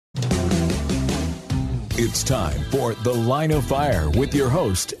It's time for The Line of Fire with your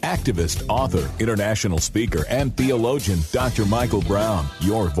host, activist, author, international speaker, and theologian, Dr. Michael Brown,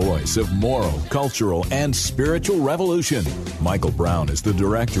 your voice of moral, cultural, and spiritual revolution. Michael Brown is the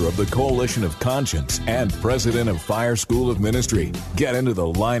director of the Coalition of Conscience and president of Fire School of Ministry. Get into The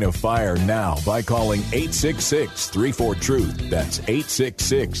Line of Fire now by calling 866-34-TRUTH. That's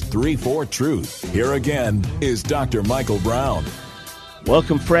 866-34-TRUTH. Here again is Dr. Michael Brown.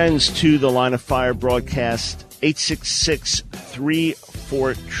 Welcome, friends, to the Line of Fire broadcast.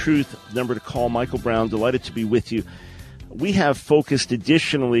 866-34-TRUTH, number to call. Michael Brown, delighted to be with you. We have focused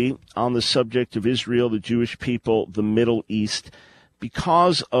additionally on the subject of Israel, the Jewish people, the Middle East,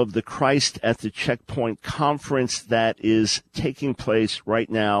 because of the Christ at the Checkpoint conference that is taking place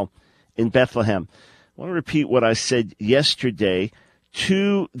right now in Bethlehem. I want to repeat what I said yesterday.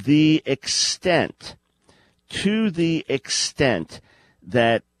 To the extent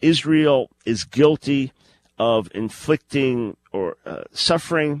that Israel is guilty of inflicting or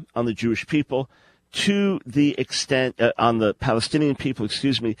suffering on the Jewish people, to the extent on the Palestinian people,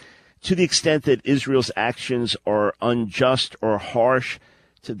 to the extent that Israel's actions are unjust or harsh,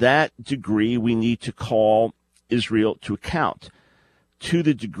 to that degree we need to call Israel to account. To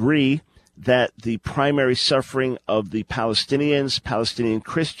the degree that the primary suffering of the Palestinians, Palestinian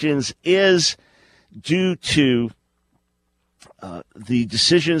Christians, is due to the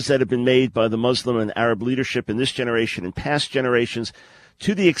decisions that have been made by the Muslim and Arab leadership in this generation and past generations,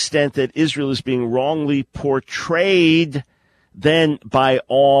 to the extent that Israel is being wrongly portrayed, then by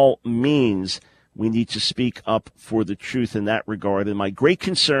all means, we need to speak up for the truth in that regard. And my great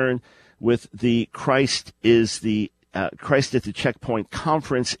concern with the Christ at the Checkpoint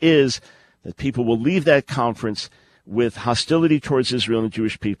conference is that people will leave that conference with hostility towards Israel and the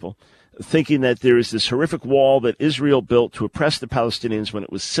Jewish people, thinking that there is this horrific wall that Israel built to oppress the Palestinians when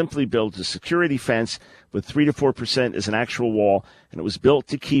it was simply built as a security fence with 3 to 4% as an actual wall, and it was built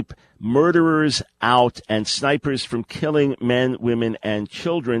to keep murderers out and snipers from killing men, women, and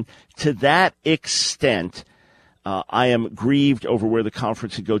children. To that extent, I am grieved over where the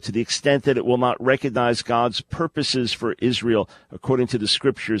conference could go, to the extent that it will not recognize God's purposes for Israel according to the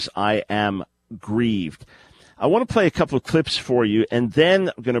scriptures. I am grieved. I want to play a couple of clips for you, and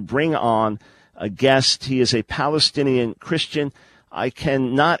then I'm going to bring on a guest. He is a Palestinian Christian. I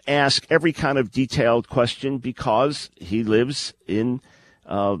cannot ask every kind of detailed question because he lives in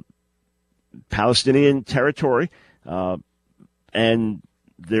Palestinian territory, and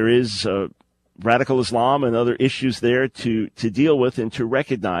there is radical Islam and other issues there to deal with and to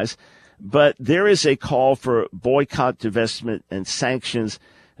recognize. But there is a call for boycott, divestment, and sanctions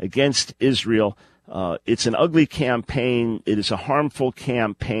against Israel. It's an ugly campaign. It is a harmful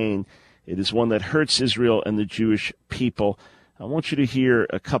campaign. It is one that hurts Israel and the Jewish people. I want you to hear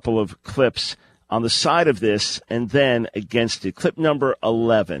a couple of clips on the side of this and then against it. Clip number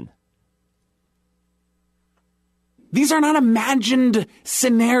 11. These are not imagined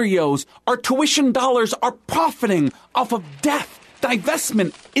scenarios. Our tuition dollars are profiting off of death.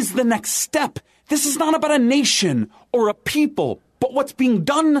 Divestment is the next step. This is not about a nation or a people, but what's being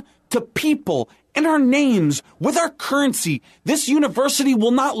done to people in our names, with our currency. This university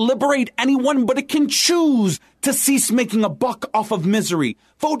will not liberate anyone, but it can choose to cease making a buck off of misery.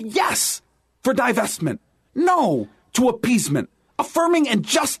 Vote yes for divestment, no to appeasement. Affirming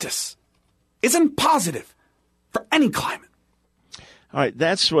injustice isn't positive for any climate. All right,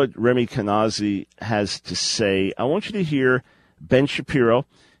 that's what Remy Kanazi has to say. I want you to hear Ben Shapiro.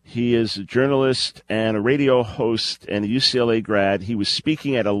 He is a journalist and a radio host and a UCLA grad. He was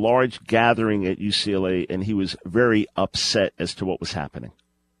speaking at a large gathering at UCLA, and he was very upset as to what was happening.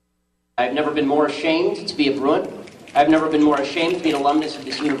 I've never been more ashamed to be a Bruin. I've never been more ashamed to be an alumnus of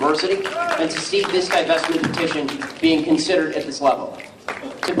this university than to see this divestment petition being considered at this level.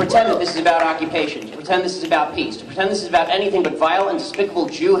 To pretend that this is about occupation, to pretend this is about peace, to pretend this is about anything but vile and despicable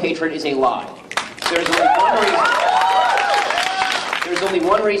Jew hatred is a lie. There's only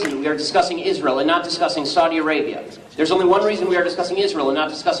one reason we are discussing Israel and not discussing Saudi Arabia. There's only one reason we are discussing Israel and not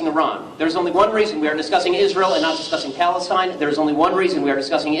discussing Iran. There's only one reason we are discussing Israel and not discussing Palestine. There's only one reason we are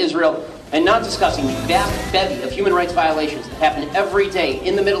discussing Israel and not discussing the vast bevy of human rights violations that happen every day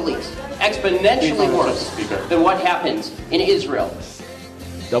in the Middle East, exponentially worse than what happens in Israel.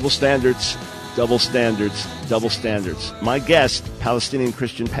 Double standards, double standards, double standards. My guest, Palestinian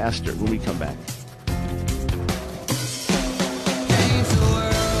Christian pastor, when we come back.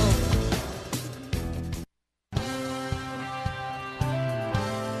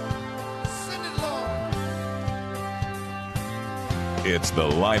 It's The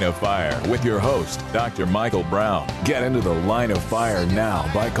Line of Fire with your host, Dr. Michael Brown. Get into the Line of Fire now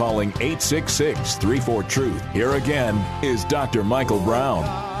by calling 866-34-TRUTH. Here again is Dr. Michael Brown.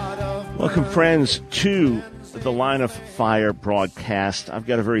 Welcome, friends, to the Line of Fire broadcast. I've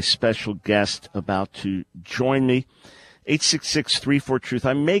got a very special guest about to join me. 866-34-TRUTH.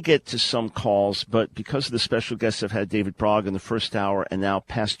 I may get to some calls, but because of the special guests, I've had David Brogg in the first hour and now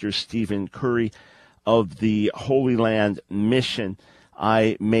Pastor Stephen Khoury of the Holy Land Mission,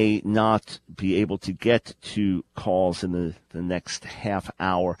 I may not be able to get to calls in the next half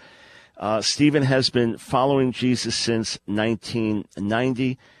hour. Stephen has been following Jesus since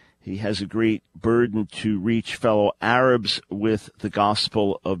 1990. He has a great burden to reach fellow Arabs with the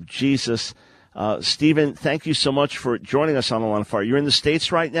gospel of Jesus. Stephen, thank you so much for joining us on the Line of Fire. You're in the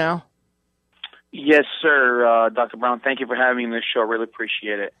States right now? Yes, sir, Dr. Brown. Thank you for having me on this show. I really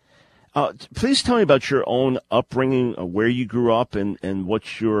appreciate it. Please tell me about your own upbringing, where you grew up, and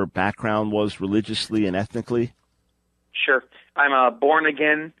what your background was religiously and ethnically. Sure. I'm a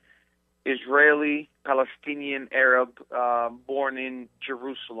born-again Israeli, Palestinian, Arab, born in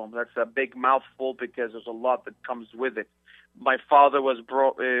Jerusalem. That's a big mouthful because there's a lot that comes with it. My father was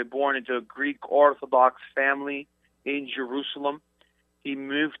born into a Greek Orthodox family in Jerusalem. He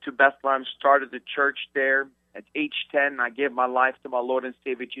moved to Bethlehem, started the church there. At age 10, I gave my life to my Lord and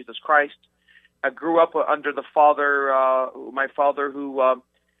Savior Jesus Christ. I grew up under my father who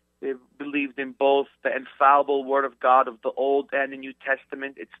believed in both the infallible Word of God of the Old and the New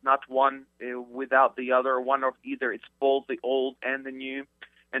Testament. It's not one without the other, one of either. It's both the Old and the New.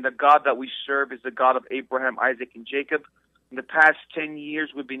 And the God that we serve is the God of Abraham, Isaac, and Jacob. In the past 10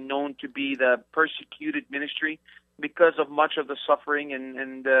 years, we've been known to be the persecuted ministry because of much of the suffering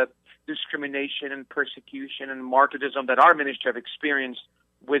and discrimination and persecution and martyrdom that our ministry have experienced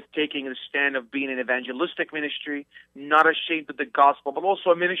with taking the stand of being an evangelistic ministry, not ashamed of the gospel, but also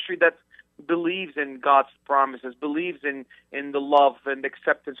a ministry that believes in God's promises, believes in the love and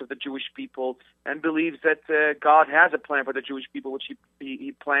acceptance of the Jewish people, and believes that God has a plan for the Jewish people, which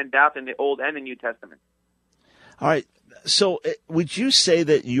he planned out in the Old and the New Testament. All right. So would you say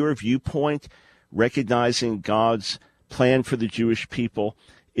that your viewpoint, recognizing God's plan for the Jewish people,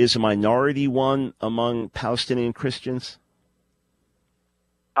 is a minority one among Palestinian Christians?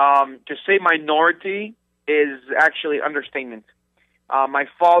 To say minority is actually understatement. My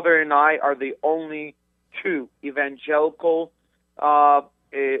father and I are the only two evangelical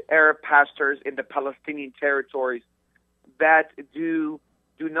Arab pastors in the Palestinian territories that do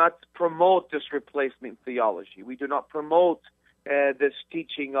not promote this replacement theology. We do not promote this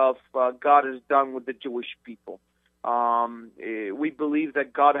teaching of God is done with the Jewish people. We believe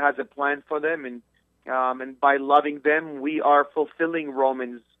that God has a plan for them, and by loving them, we are fulfilling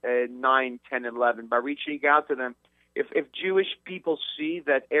Romans 9, 10, 11 by reaching out to them. If Jewish people see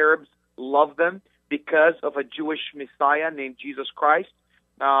that Arabs love them because of a Jewish Messiah named Jesus Christ,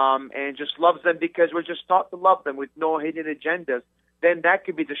 and just loves them because we're just taught to love them with no hidden agendas, then that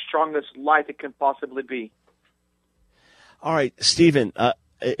could be the strongest light it can possibly be. All right, Stephen,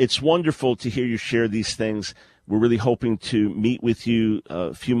 it's wonderful to hear you share these things. We're really hoping to meet with you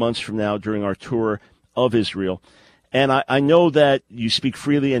a few months from now during our tour of Israel. And I know that you speak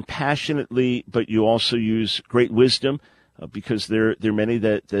freely and passionately, but you also use great wisdom because there are many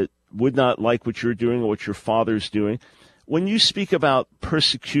that would not like what you're doing or what your father's doing. When you speak about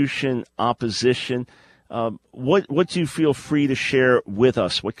persecution, opposition, what do you feel free to share with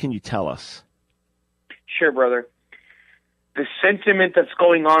us? What can you tell us? Sure, brother. The sentiment that's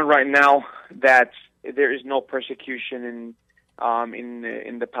going on right now that there is no persecution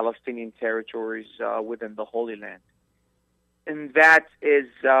in the Palestinian territories within the Holy Land, and that is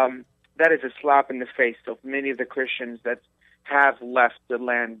a slap in the face of many of the Christians that have left the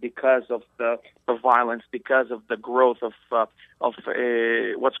land because of the violence, because of the growth of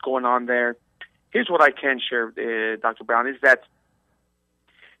what's going on there. Here's what I can share, Dr. Brown, is that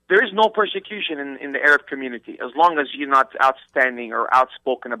there is no persecution in the Arab community as long as you're not outstanding or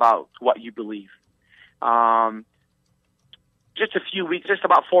outspoken about what you believe. Just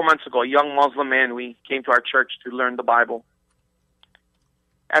about 4 months ago, a young Muslim man, we came to our church to learn the Bible.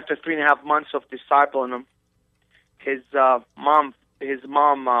 After 3.5 months of discipling him, his mom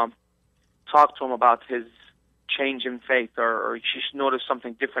talked to him about his change in faith, or she noticed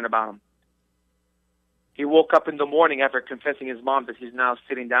something different about him. He woke up in the morning after confessing his mom that he's now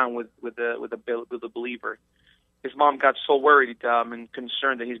sitting down with a believer. His mom got so worried and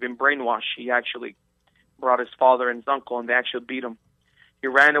concerned that he's been brainwashed. He actually brought his father and his uncle, and they actually beat him. He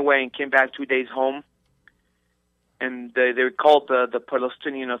ran away and came back 2 days home, and they called the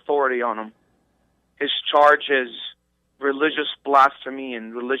Palestinian Authority on him. His charge is religious blasphemy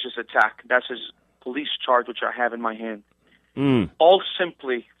and religious attack. That's his police charge, which I have in my hand. All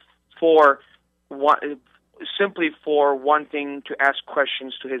simply for wanting to ask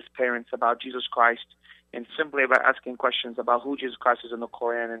questions to his parents about Jesus Christ, and simply about asking questions about who Jesus Christ is in the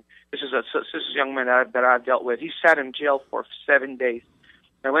Quran. And this is a young man that I've dealt with. He sat in jail for 7 days.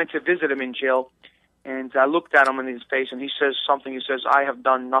 I went to visit him in jail, and I looked at him in his face, and he says something. He says, "I have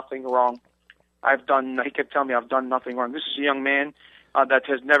done nothing wrong. He kept telling me, I've done nothing wrong." This is a young man that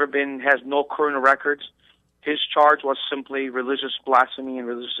has no criminal records. His charge was simply religious blasphemy and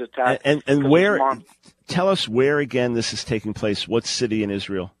religious attack. And where, tell us where again this is taking place. What city in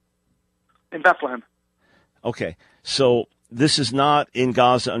Israel? In Bethlehem. Okay, so this is not in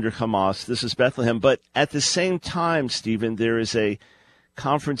Gaza under Hamas. This is Bethlehem. But at the same time, Stephen, there is a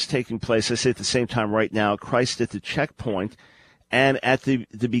conference taking place. I say at the same time right now, Christ at the Checkpoint. And at the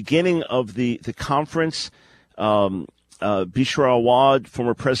beginning of the conference, Bishra Awad,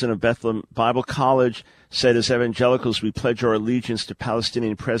 former president of Bethlehem Bible College, said, "As evangelicals, we pledge our allegiance to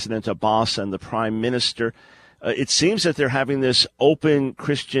Palestinian President Abbas and the Prime Minister." It seems that they're having this open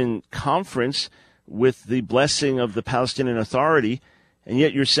Christian conference with the blessing of the Palestinian Authority, and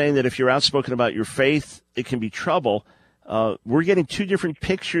yet you're saying that if you're outspoken about your faith, it can be trouble. We're getting two different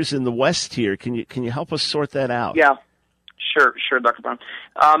pictures in the West here. Can you help us sort that out? Yeah. Sure, Dr. Brown.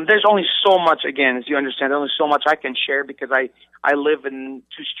 There's only so much, again, as you understand, there's only so much I can share because I live in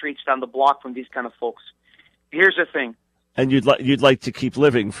 2 streets down the block from these kind of folks. Here's the thing. And you'd like to keep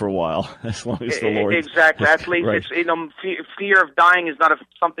living for a while, as long as the Lord... Exactly. At least, right. It's, fear of dying is not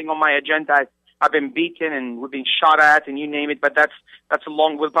something on my agenda. I've been beaten and we're being shot at and you name it, but that's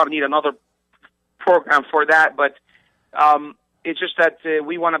we'll probably need another program for that. But it's just that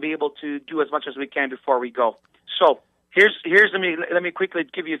we want to be able to do as much as we can before we go. So... Let me quickly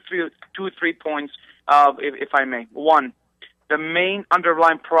give you 2 or 3 points, if I may. One, the main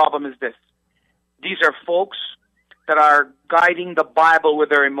underlying problem is this: these are folks that are guiding the Bible with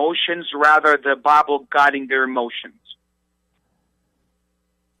their emotions, rather the Bible guiding their emotions.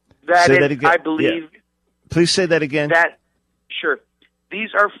 Say that again. I believe. Yeah. Please say that again. Sure.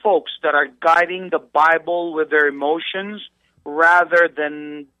 These are folks that are guiding the Bible with their emotions, rather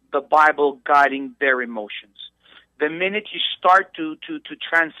than the Bible guiding their emotions. The minute you start to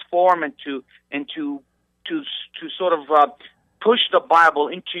transform and to sort of push the Bible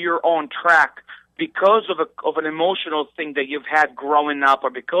into your own track because of an emotional thing that you've had growing up,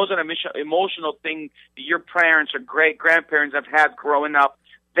 or because of an emotional thing that your parents or great grandparents have had growing up,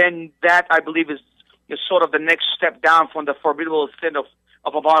 then that, I believe, is sort of the next step down from the formidable sin of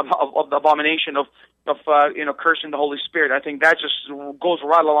the abomination of cursing the Holy Spirit. I think that just goes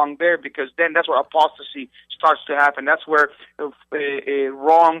right along there, because then that's where apostasy starts to happen. That's where a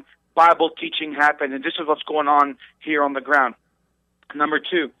wrong Bible teaching happens, and this is what's going on here on the ground. Number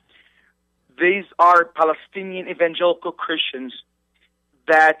 2, these are Palestinian evangelical Christians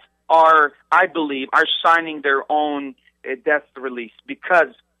that I believe, are signing their own death release,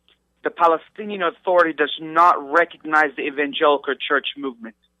 because the Palestinian Authority does not recognize the evangelical church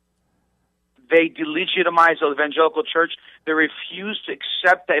movement. They delegitimize the evangelical church. They refuse to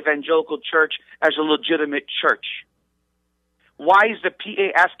accept the evangelical church as a legitimate church. Why is the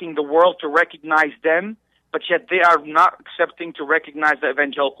PA asking the world to recognize them, but yet they are not accepting to recognize the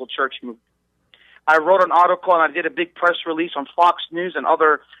evangelical church movement? I wrote an article and I did a big press release on Fox News and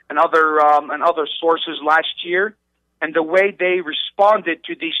other sources last year, and the way they responded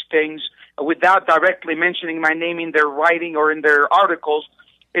to these things, without directly mentioning my name in their writing or in their articles,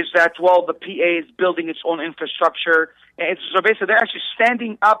 is that, well, the PA is building its own infrastructure. And so basically they're actually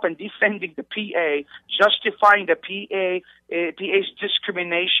standing up and defending the PA, justifying the PA's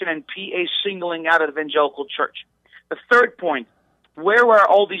discrimination and PA singling out of the evangelical church. The third point, where were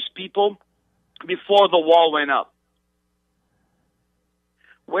all these people before the wall went up?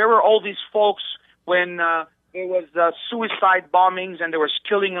 Where were all these folks when there was suicide bombings and there was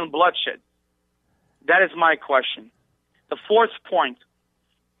killing and bloodshed? That is my question. The fourth point,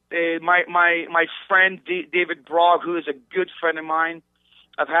 my friend David Brogg, who is a good friend of mine,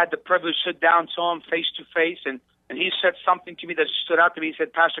 I've had the privilege to sit down to him face to face, and he said something to me that stood out to me. He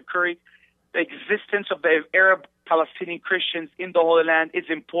said, "Pastor Khoury, the existence of the Arab Palestinian Christians in the Holy Land is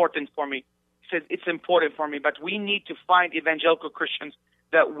important for me." He said, "It's important for me, but we need to find evangelical Christians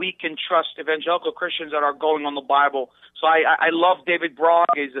that we can trust, evangelical Christians that are going on the Bible." So I love David Brogg.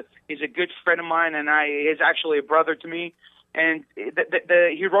 He's a good friend of mine, and he's actually a brother to me. And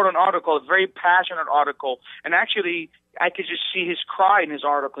he wrote an article, a very passionate article, and actually I could just see his cry in his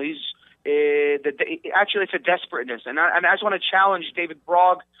article. Actually, it's a desperateness. And I just want to challenge David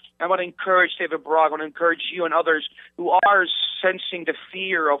Brogg. I want to encourage David Brogg. I want to encourage you and others who are sensing the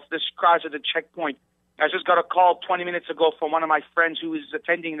fear of this crisis at the checkpoint. I just got a call 20 minutes ago from one of my friends who is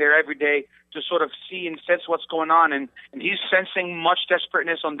attending there every day to sort of see and sense what's going on, and he's sensing much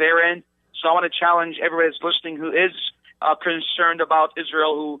desperateness on their end. So I want to challenge everybody that's listening who is concerned about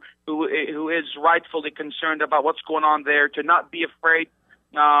Israel, who is rightfully concerned about what's going on there, to not be afraid.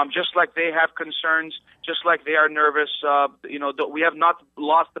 Just like they have concerns, just like they are nervous. We have not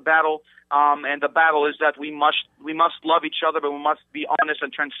lost the battle, and the battle is that we must love each other, but we must be honest,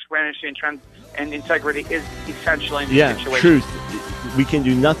 and transparency and integrity is essential in this situation. Truth. We can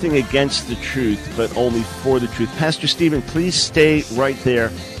do nothing against the truth, but only for the truth. Pastor Stephen, please stay right there.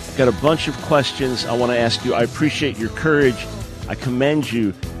 I've got a bunch of questions I want to ask you. I appreciate your courage. I commend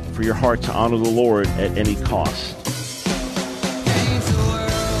you for your heart to honor the Lord at any cost.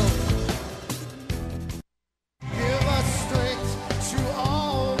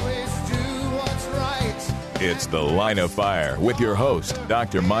 It's The Line of Fire with your host,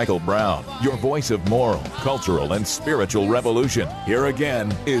 Dr. Michael Brown, your voice of moral, cultural, and spiritual revolution. Here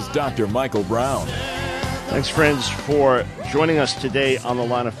again is Dr. Michael Brown. Thanks, friends, for joining us today on The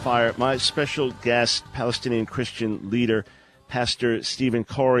Line of Fire. My special guest, Palestinian Christian leader, Pastor Stephen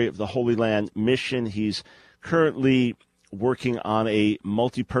Khoury of the Holy Land Mission. He's currently working on a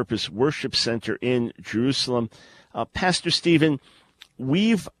multi-purpose worship center in Jerusalem. Pastor Stephen,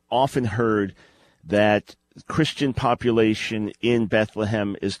 we've often heard that Christian population in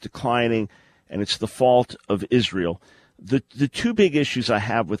Bethlehem is declining, and it's the fault of Israel. The two big issues I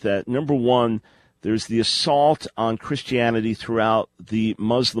have with that, number one, there's the assault on Christianity throughout the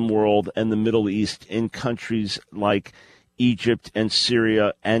Muslim world and the Middle East in countries like Egypt and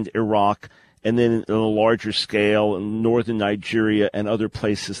Syria and Iraq, and then on a larger scale in northern Nigeria and other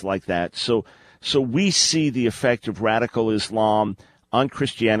places like that. So we see the effect of radical Islam on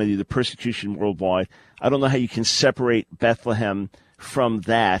Christianity, the persecution worldwide. I don't know how you can separate Bethlehem from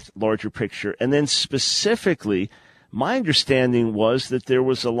that larger picture. And then specifically, my understanding was that there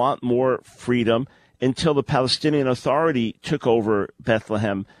was a lot more freedom until the Palestinian Authority took over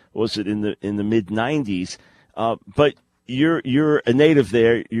Bethlehem. Was it in the mid 90s? But you're a native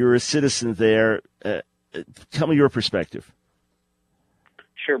there. You're a citizen there. Tell me your perspective.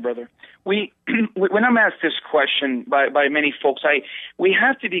 Sure, brother. When I'm asked this question by many folks, we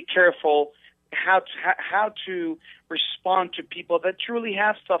have to be careful how to respond to people that truly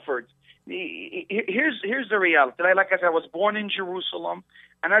have suffered. Here's the reality. Like I said, I was born in Jerusalem,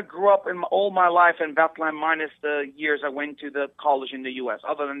 and I grew up all my life in Bethlehem, minus the years I went to the college in the U.S.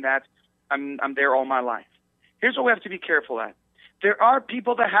 Other than that, I'm there all my life. Here's what we have to be careful at. There are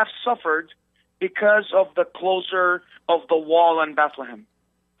people that have suffered because of the closure of the wall in Bethlehem.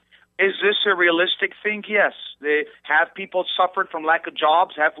 Is this a realistic thing? Yes. Have people suffered from lack of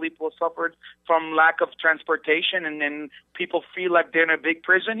jobs? Have people suffered from lack of transportation, and then people feel like they're in a big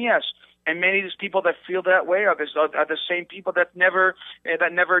prison? Yes. And many of these people that feel that way are the same people that never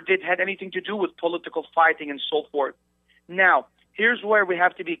had anything to do with political fighting and so forth. Now, here's where we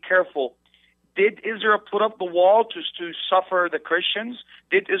have to be careful. Did Israel put up the wall to suffer the Christians?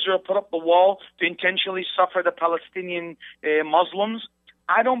 Did Israel put up the wall to intentionally suffer the Palestinian Muslims?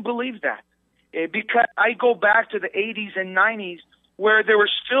 I don't believe that, because I go back to the 80s and 90s where there were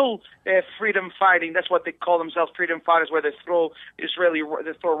still freedom fighting. That's what they call themselves, freedom fighters, where they throw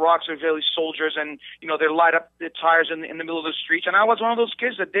rocks at Israeli soldiers, and they light up the tires in the middle of the streets. And I was one of those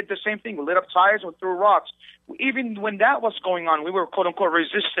kids that did the same thing. We lit up tires and threw rocks. Even when that was going on, we were quote unquote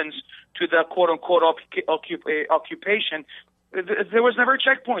resistance to the quote unquote occupation. There was never a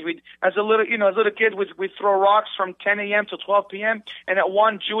checkpoint. As a little kid, we'd throw rocks from 10 a.m. to 12 p.m. And at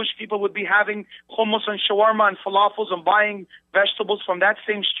one, Jewish people would be having hummus and shawarma and falafels and buying vegetables from that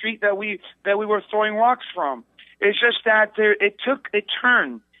same street that we were throwing rocks from. It's just that it took a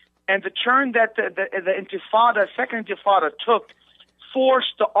turn, and the turn that the Intifada, second Intifada, took,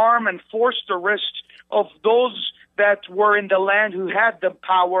 forced the arm and forced the wrist of those that were in the land who had the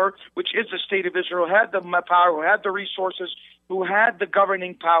power, which is the state of Israel, had the power, who had the resources, who had the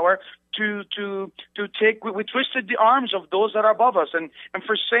governing power to take. We twisted the arms of those that are above us, and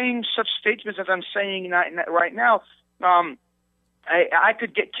for saying such statements as I'm saying right now, I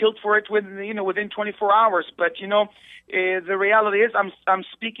could get killed for it within 24 hours. But the reality is, I'm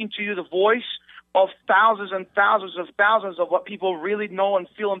speaking to you the voice of thousands and thousands of what people really know and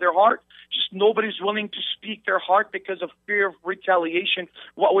feel in their heart. Just nobody's willing to speak their heart because of fear of retaliation,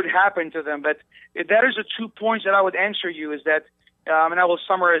 what would happen to them. But that is the 2 points that I would answer you, is that, and I will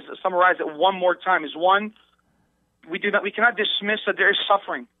summarize it one more time, is one, we cannot dismiss that there is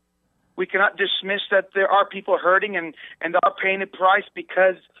suffering. We cannot dismiss that there are people hurting and are paying a price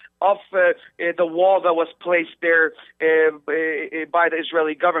because of the wall that was placed there by the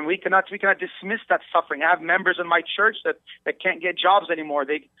Israeli government. We cannot dismiss that suffering. I have members in my church that can't get jobs anymore.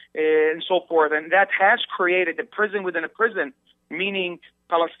 And so forth, and that has created a prison within a prison, meaning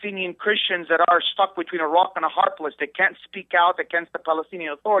Palestinian Christians that are stuck between a rock and a hard place. They can't speak out against the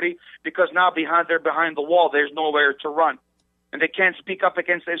Palestinian Authority because now they're behind the wall. There's nowhere to run. And they can't speak up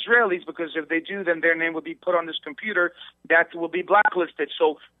against the Israelis because if they do, then their name will be put on this computer that will be blacklisted.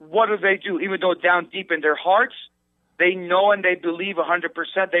 So what do? Even though down deep in their hearts, they know and they believe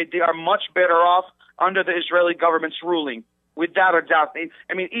 100% they are much better off under the Israeli government's ruling. Without a doubt.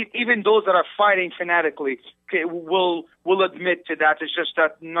 I mean, even those that are fighting fanatically will admit to that. It's just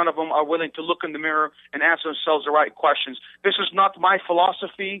that none of them are willing to look in the mirror and ask themselves the right questions. This is not my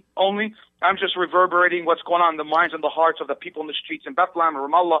philosophy only. I'm just reverberating what's going on in the minds and the hearts of the people in the streets in Bethlehem,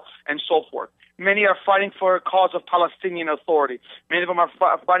 Ramallah, and so forth. Many are fighting for a cause of Palestinian Authority. Many of them are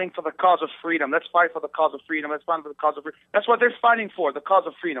fighting for the cause of freedom. Let's fight for the cause of freedom. Let's fight for the cause of freedom. That's what they're fighting for, the cause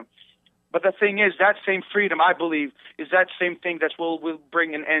of freedom. But the thing is, that same freedom, I believe, is that same thing that will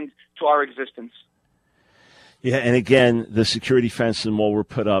bring an end to our existence. Yeah, and again, the security fence and wall were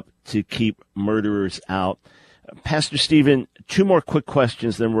put up to keep murderers out. Pastor Stephen, two more quick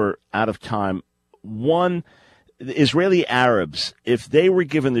questions, then we're out of time. One, the Israeli Arabs, if they were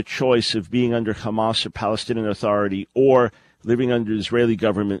given the choice of being under Hamas or Palestinian Authority or living under the Israeli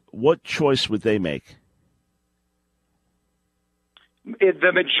government, what choice would they make?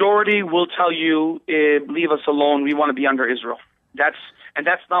 The majority will tell you, leave us alone. We want to be under Israel. That's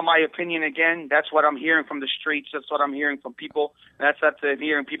not my opinion. Again, that's what I'm hearing from the streets. That's what I'm hearing from people. That's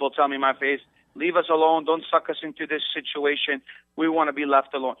hearing people tell me in my face, leave us alone. Don't suck us into this situation. We want to be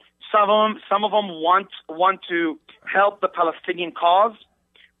left alone. Some of them want to help the Palestinian cause,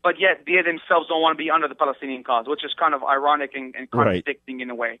 but yet they themselves don't want to be under the Palestinian cause, which is kind of ironic and contradicting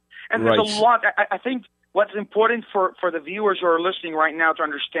in a way. And there's a lot. I think what's important for the viewers who are listening right now to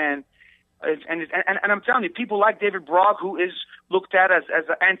understand, and I'm telling you, people like David Brogg, who is looked at as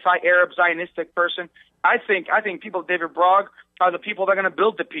an anti-Arab Zionistic person, I think people, David Brogg, are the people that are going to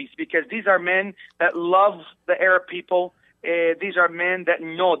build the peace, because these are men that love the Arab people. These are men that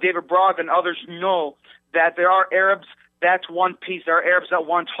know, David Brogg and others know, that there are Arabs that want peace. There are Arabs that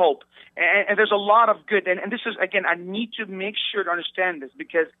want hope. And there's a lot of good. And this is, again, I need to make sure to understand this,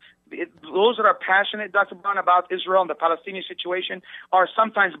 because those that are passionate, Dr. Brown, about Israel and the Palestinian situation are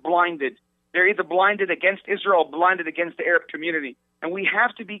sometimes blinded. They're either blinded against Israel or blinded against the Arab community. And we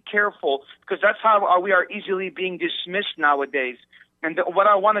have to be careful, because that's how we are easily being dismissed nowadays. And what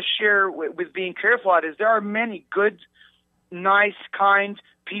I want to share with being careful at is there are many good, nice, kind,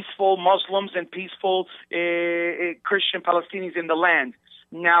 peaceful Muslims and peaceful Christian Palestinians in the land.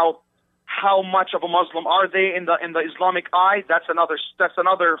 Now, how much of a Muslim are they in the Islamic eye? That's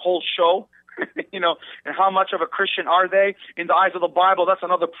another whole show, and how much of a Christian are they in the eyes of the Bible? That's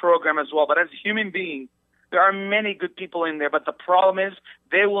another program as well. But as human beings, there are many good people in there. But the problem is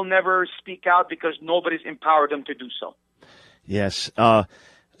they will never speak out because nobody's empowered them to do so. Yes,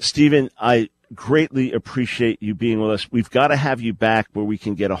 Stephen, I greatly appreciate you being with us. We've got to have you back where we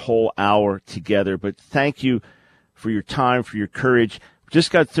can get a whole hour together. But thank you for your time, for your courage.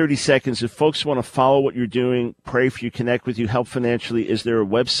 Just got 30 seconds. If folks want to follow what you're doing, pray for you, connect with you, help financially, is there a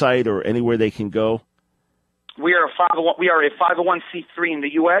website or anywhere they can go? We are a 501c3 in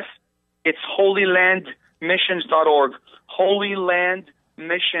the U.S. It's holylandmissions.org.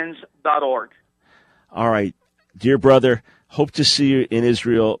 holylandmissions.org. All right. Dear brother, hope to see you in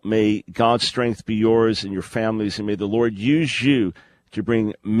Israel. May God's strength be yours and your families, and may the Lord use you to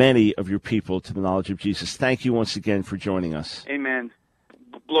bring many of your people to the knowledge of Jesus. Thank you once again for joining us. Amen.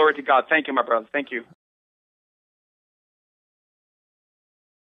 Glory to God. Thank you, my brother. Thank you.